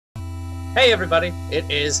Hey everybody, it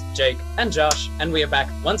is Jake and Josh, and we are back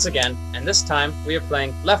once again, and this time we are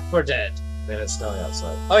playing Left 4 Dead. Man, it's snowing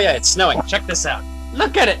outside. Oh yeah, it's snowing. Check this out.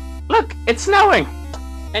 Look at it! Look, it's snowing!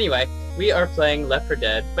 Anyway, we are playing Left 4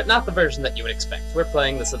 Dead, but not the version that you would expect. We're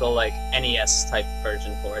playing this little, like, NES type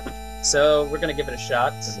version for it. So, we're gonna give it a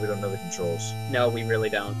shot. We don't know the controls. No, we really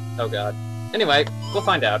don't. Oh god. Anyway, we'll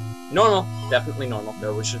find out. Normal. Definitely normal.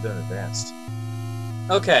 No, we should have done advanced.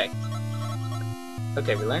 Okay.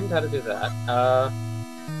 Okay, we learned how to do that.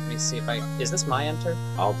 Let me see if I... Is this my enter?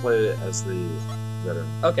 I'll play it as the veteran.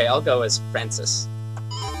 Okay, I'll go as Francis.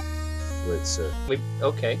 Wait, sir.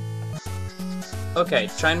 Okay. Okay,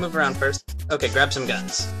 try and move around first. Okay, grab some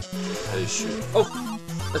guns. How do you shoot? Oh!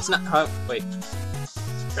 That's not... wait.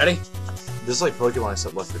 Ready? This is like Pokemon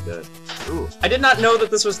except Left 4 Dead. Ooh. I did not know that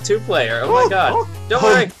this was two-player. Oh my god. Don't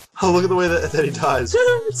worry. Oh, look at the way that he dies.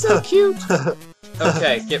 It's so cute.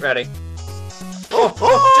 Okay, get ready. Oh,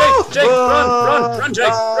 Jake, run,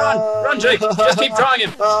 Jake, run, Jake, just keep drawing him.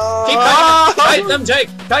 Keep kite them, Jake,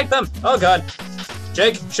 kite them. Oh god.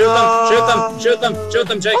 Jake, shoot them,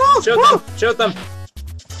 Jake, shoot them.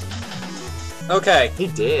 Okay. He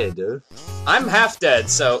did, dude. I'm half dead,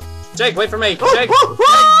 so... Jake, wait for me.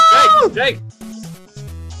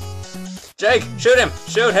 Jake, shoot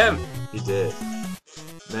him. He did.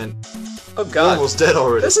 Man. Oh god. We're almost dead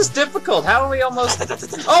already. This is difficult. How are we almost...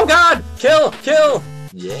 Oh god! Kill!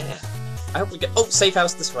 Yeah. I hope we get... Oh, safe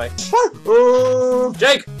house this way. Oh.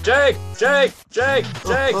 Jake!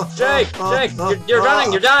 You're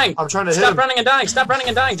running, you're dying! I'm trying to hit him. Stop running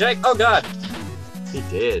and dying, Jake! Oh god! He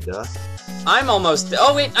did, I'm almost...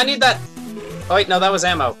 Oh wait, I need that! Oh wait, no, that was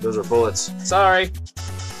ammo. Those are bullets. Sorry.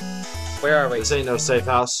 Where are we? This ain't no safe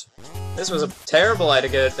house. This was a terrible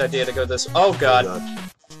idea to go this... Oh god. Oh, god.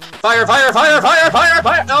 Fire!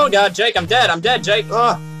 Oh god, Jake, I'm dead, Jake!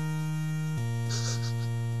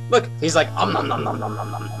 Look, he's like, nom.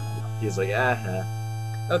 He's like,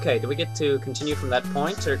 Okay, do we get to continue from that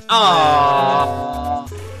point, or... Aww!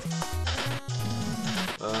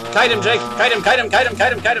 Kite him, Jake! Kite him!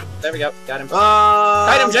 There we go, got him.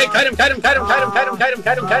 Kite him, Jake! Kite him!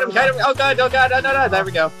 Oh god, no, there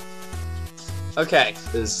we go. Okay.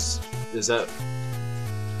 Is that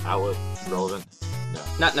outlet relevant? No.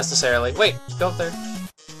 Not necessarily. Wait, go up there.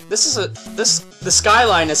 The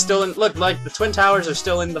skyline is still in, look, like, the Twin Towers are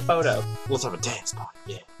still in the photo. Let's have a dance party,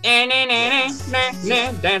 yeah.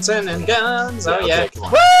 Dancing and guns, oh yeah. Okay, come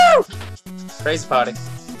on. Woo! Crazy party.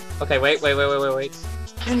 Okay, wait.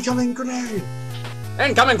 Incoming grenade!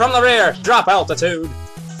 Incoming from the rear! Drop altitude!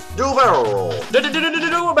 Do a barrel roll! Do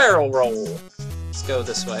a barrel roll! Let's go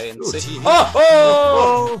this way and see. TV.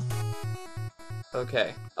 Oh!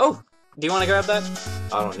 Okay. Oh! Do you want to grab that?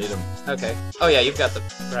 I don't need him. Okay. Oh yeah, you've got the...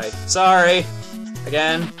 Right. Sorry!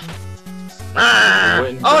 Again.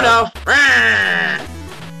 Oh no!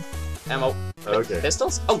 Ammo. Okay.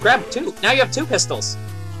 Pistols? Oh, grab two! Now you have two pistols!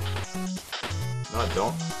 No, I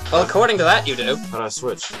don't. Well, according to that, you do. How do I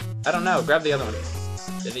switch? I don't know. Grab the other one.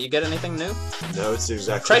 Did you get anything new? No, it's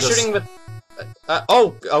exactly Try shooting with...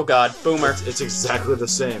 oh god, boomer. It's exactly the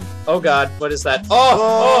same. Oh god, what is that?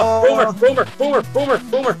 Oh, boomer.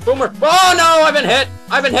 Oh no, I've been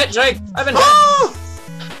hit, Jake. I've been hit.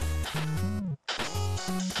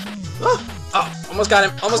 Oh, almost got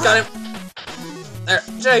him. There,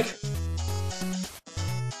 Jake.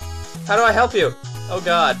 How do I help you? Oh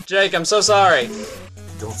god, Jake, I'm so sorry.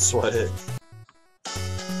 Don't sweat it.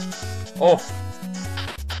 Oh.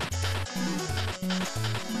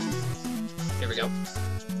 Here we go.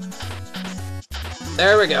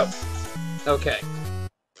 There we go. Okay.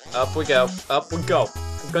 Up we go.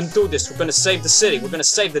 We're gonna do this. We're gonna save the city. We're gonna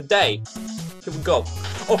save the day. Here we go.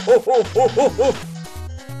 Oh.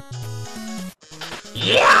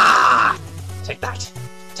 Yeah! Take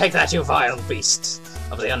that, you vile beast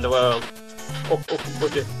of the underworld.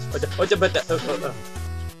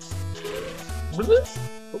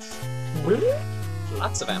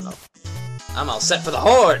 Lots of ammo. I'm all set for the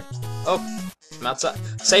horde. Oh, I'm outside.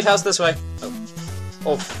 Safe house this way.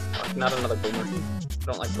 Oh, fuck, not another boomer. I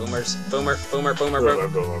don't like boomers. Boomer.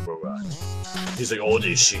 He's like, all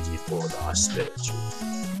this shitty for the spiritual.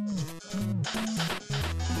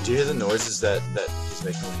 Do you hear the noises that he's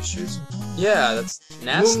making when he shoots? Yeah, that's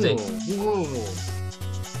nasty.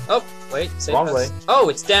 Oh, wait, safe Wrong house. way. Oh,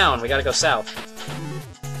 it's down. We gotta go south.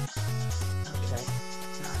 Okay.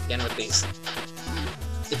 Again with these.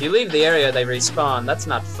 If you leave the area, they respawn. That's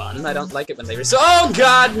not fun. I don't like it when they respawn. Oh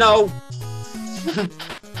god, no!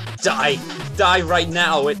 Die right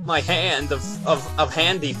now with my hand of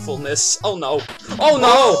handyfulness. Oh no. Oh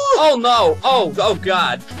no! Oh no! Oh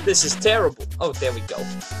god. This is terrible. Oh, there we go.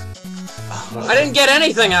 I didn't get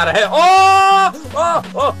anything out of it. Oh! Oh!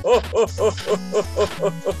 Oh! Oh!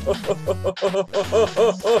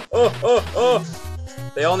 Oh! Oh!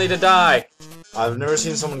 They all need to die. I've never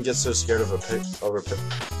seen someone get so scared of over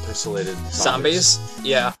pixelated Zombies?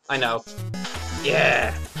 Yeah, I know.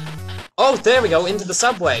 Yeah. Oh, there we go, into the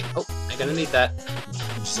subway. Oh, I'm gonna need that.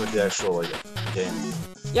 Just like the actual game.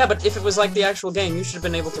 Yeah, but if it was like the actual game, you should have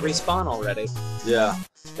been able to respawn already. Yeah.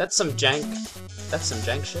 That's some jank. That's some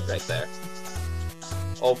jank shit right there.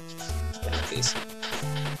 Oh, damn it, these.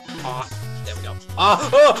 Ah, there we go. Ah,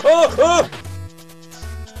 oh, oh, oh!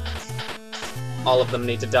 All of them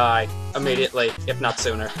need to die immediately, if not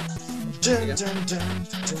sooner. Dun, dun, dun,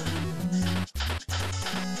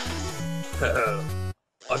 dun.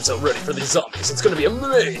 I'm so ready for these zombies. It's gonna be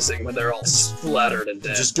amazing when they're all splattered and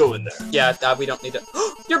dead. Just go in there. Yeah, we don't need to.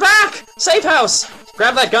 You're back! Safe house!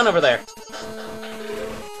 Grab that gun over there.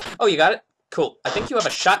 Oh, you got it? Cool. I think you have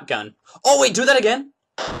a shotgun. Oh, wait, do that again?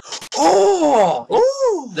 Oh!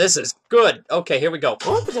 Ooh! This is good. Okay, here we go.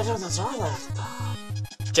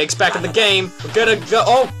 Jake's back in the game. We're gonna go.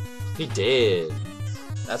 Oh! He did.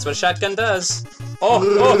 That's what a shotgun does. Oh,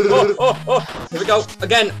 oh, oh, oh, oh. Here we go.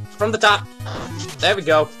 Again, from the top. There we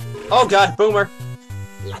go. Oh god, Boomer.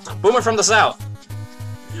 Boomer from the south.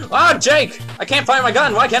 Oh, Jake! I can't find my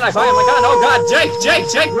gun. Why can't I find my gun? Oh god,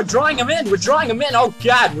 Jake! We're drawing him in. We're drawing him in. Oh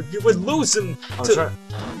god, we're losing.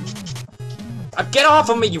 Get off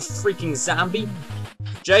of me, you freaking zombie!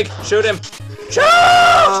 Jake, shoot him! Shoot!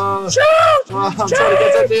 Shoot! I'm trying to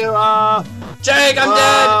get to you. Jake, I'm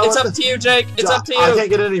dead. It's up to you, Jake. It's up to you. I can't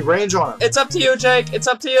get any range on him. It's up to you, Jake. It's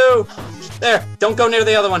up to you. There. Don't go near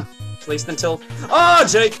the other one. At least until. Oh,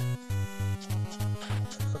 Jake.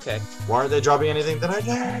 Okay. Why aren't they dropping anything that I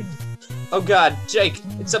did? Oh God, Jake.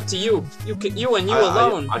 It's up to you. You and you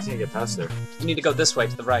alone. I can't get past there. You need to go this way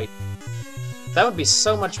to the right. That would be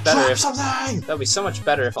so much better Drop if. something! That would be so much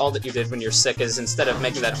better if all that you did when you're sick is instead of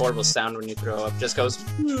making that horrible sound when you throw up, just goes.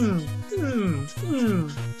 You're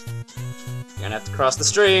gonna have to cross the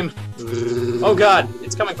stream. Oh God,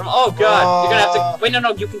 it's coming from. Oh God, you're gonna have to. Wait,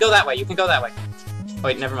 no, you can go that way. You can go that way.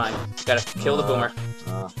 Wait, never mind. You gotta kill the boomer.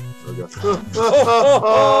 Okay.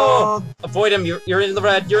 Oh! Avoid him. You're in the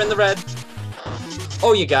red. You're in the red.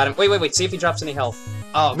 Oh, you got him. Wait. See if he drops any health.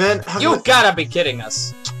 Oh man, you gotta be kidding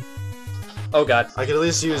us. Oh God. I could at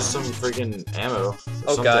least use some freaking ammo.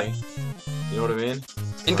 Oh God. You know what I mean?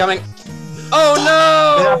 Incoming. Oh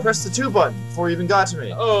no! Man, I pressed the 2 button before you even got to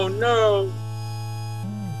me. Oh no!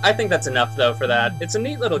 I think that's enough though for that. It's a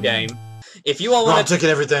neat little game. If you all want I'm taking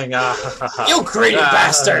everything. You greedy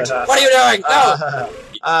bastard! What are you doing? No!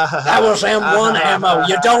 That was M1 ammo.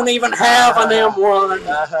 You don't even have an M1.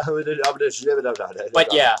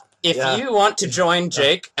 But yeah, if you want to join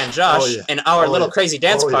Jake and Josh in our little crazy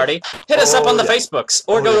dance party, hit us up on the Facebooks,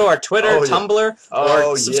 or go to our Twitter, Tumblr,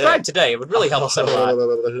 or subscribe today. It would really help us out a lot.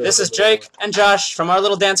 This is Jake and Josh from our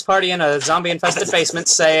little dance party in a zombie-infested basement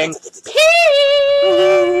saying, peace!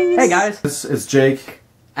 Hey guys, this is Jake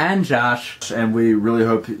and Josh, and we really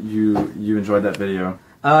hope you enjoyed that video.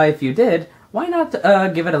 If you did, why not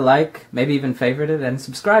give it a like, maybe even favorite it, and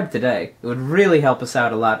subscribe today. It would really help us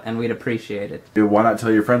out a lot, and we'd appreciate it. Why not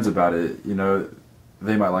tell your friends about it? You know,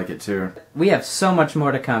 they might like it too. We have so much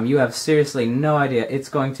more to come. You have seriously no idea. It's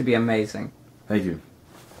going to be amazing. Thank you.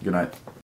 Good night.